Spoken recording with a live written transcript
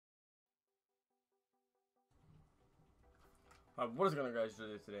What is going on, guys?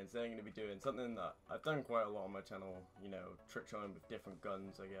 Today, and today I'm going to be doing something that I've done quite a lot on my channel, you know, trick shotting with different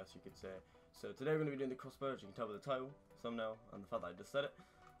guns, I guess you could say. So today we're going to be doing the crossbow, as you can tell by the title, thumbnail, and the fact that I just said it.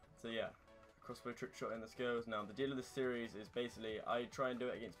 So yeah, crossbow trick shotting, let's go. Now the deal of this series is basically I try and do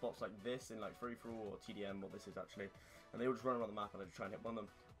it against bots like this in like free-for-all or TDM, what this is actually, and they all just run around the map and I just try and hit one of them.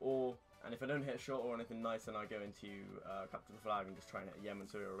 And if I don't hit a shot or anything nice, then I go into capture the flag and just try and hit a Yemen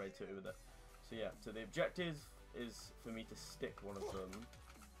to it or raid to it with it. So yeah, so the objective is for me to stick one of them,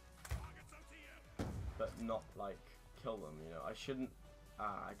 but not like kill them. You know, I shouldn't.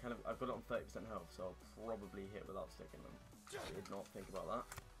 I've got it on 30% health, so I'll probably hit without sticking them. I did not think about that.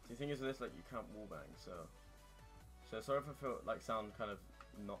 So the thing is with this, like, you can't wallbang. So sorry if I feel like sound kind of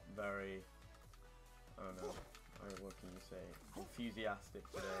not very. I don't know. What can you say? Enthusiastic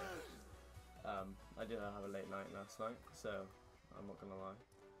today. I did have a late night last night, so I'm not gonna lie.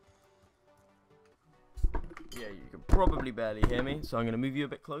 Yeah, you can probably barely hear me, so I'm going to move you a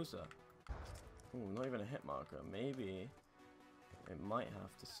bit closer. Ooh, not even a hit marker. Maybe it might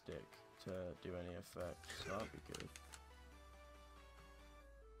have to stick to do any effect, so that'd be good.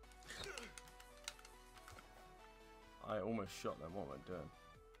 I almost shot them. What am I doing?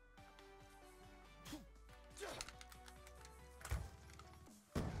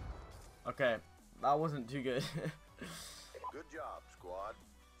 Okay, that wasn't too good. Good job, squad.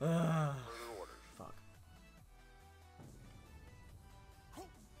 Fuck.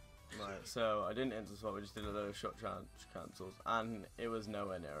 Right, so I didn't enter swap, we just did a load of shot cancels, and it was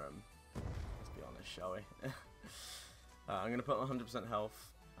nowhere near him. Let's be honest, shall we? I'm going to put on 100%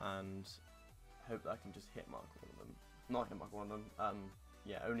 health, and hope that I can just hit mark one of them. Not hit mark one of them,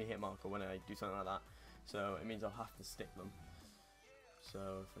 yeah, only hit marker when I do something like that. So it means I'll have to stick them.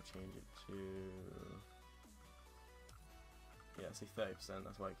 So if I change it to... yeah, see 30%,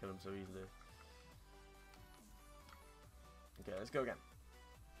 that's why I kill them so easily. Okay, let's go again.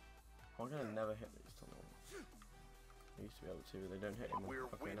 I'm gonna never hit these tunnels. I used to be able to, they don't hit him.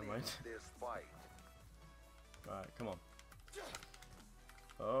 Okay, never mind. This fight. Right, come on.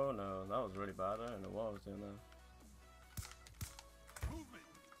 Oh no, that was really bad. I don't know what I was doing there.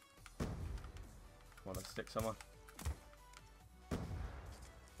 Want to stick someone?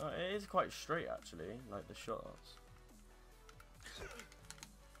 Oh, it is quite straight actually, like the shots.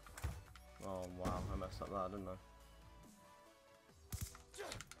 Oh wow, I messed up that, didn't I?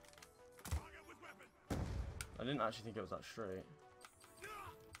 I didn't actually think it was that straight.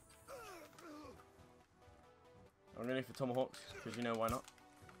 I'm going for tomahawks, because you know why not.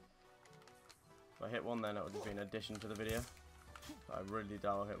 If I hit one then it would just be an addition to the video. But I really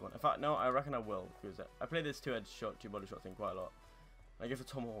doubt I'll hit one. In fact, no, I reckon I will, because I play this two-edged shot, two-body shot thing quite a lot. I go for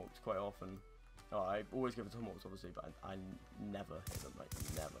tomahawks quite often. Oh, I always go for tomahawks obviously, but I never hit them, like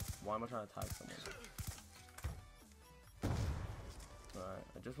never. Why am I trying to tag someone? Alright,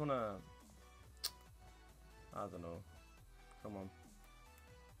 I just want to... I don't know. Come on.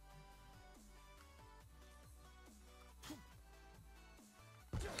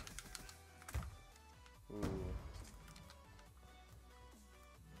 Ooh.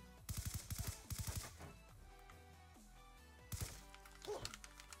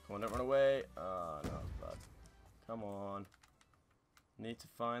 Come on, don't run away. No, that's bad. Come on. Need to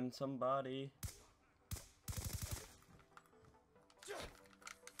find somebody.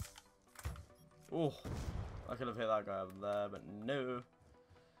 Oh. I could have hit that guy over there, but no.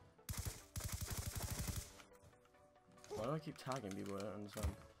 Why do I keep tagging people? I don't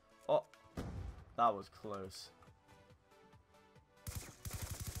understand. Oh, that was close.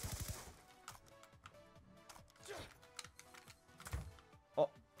 Oh.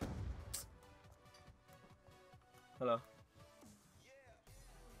 Hello.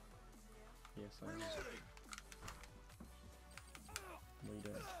 Yes, I am. What are you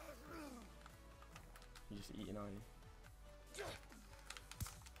doing? You just eating, aren't you?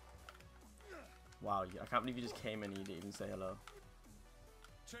 Wow, I can't believe you just came in and you didn't even say hello.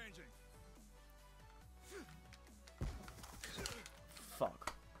 Changing.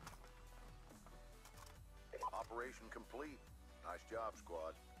 Fuck. Operation complete. Nice job,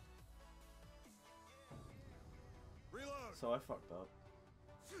 squad. Reload. So I fucked up.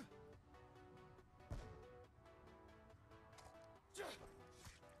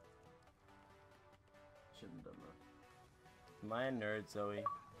 Shouldn't have done that. Am I a nerd, Zoe?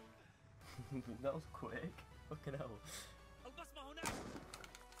 That was quick. Fucking hell.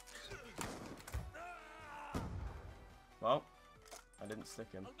 Well, I didn't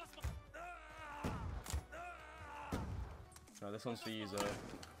stick him. No, this one's for you, Zoe.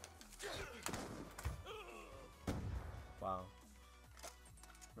 Wow.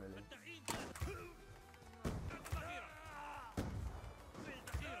 Really?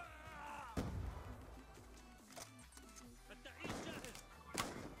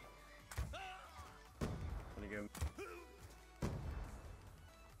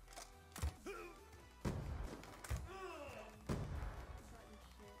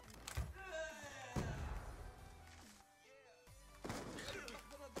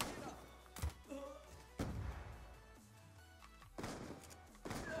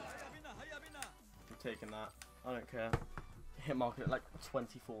 taking that. I don't care. Hit market like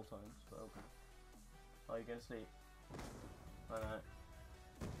 24 times. But okay. Oh, you're gonna sleep. I know.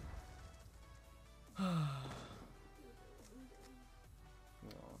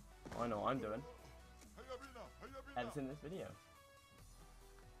 Oh, I know what I'm doing. Editing this video.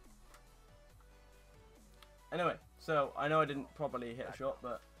 Anyway, so I know I didn't properly hit a shot,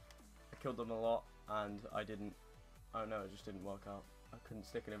 but I killed them a lot, and I didn't. I don't know, it just didn't work out. I couldn't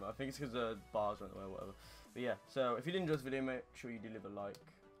stick it in. I think it's because the bars went away or whatever. But yeah, so if you did enjoy this video, make sure you do leave a like,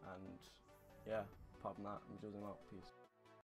 and yeah, apart from that, I'm closing out. Peace.